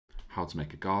how to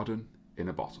make a garden in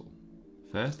a bottle.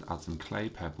 First, add some clay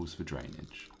pebbles for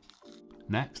drainage.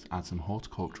 Next, add some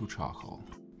horticultural charcoal.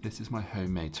 This is my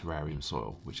homemade terrarium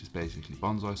soil, which is basically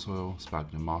bonsai soil,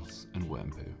 sphagnum moss and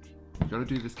worm poo. You've got to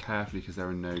do this carefully because there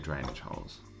are no drainage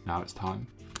holes. Now it's time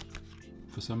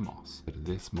for some moss. But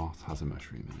this moss has a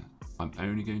mushroom in it. I'm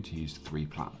only going to use 3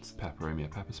 plants.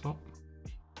 Peperomia pepper spot,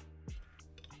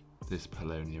 this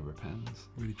Paulownia repens,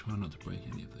 really try not to break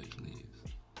any of those leaves,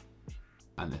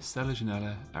 and this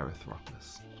Selaginella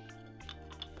erythropus.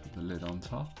 Put the lid on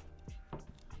top.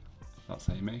 That's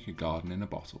how you make a garden in a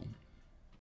bottle.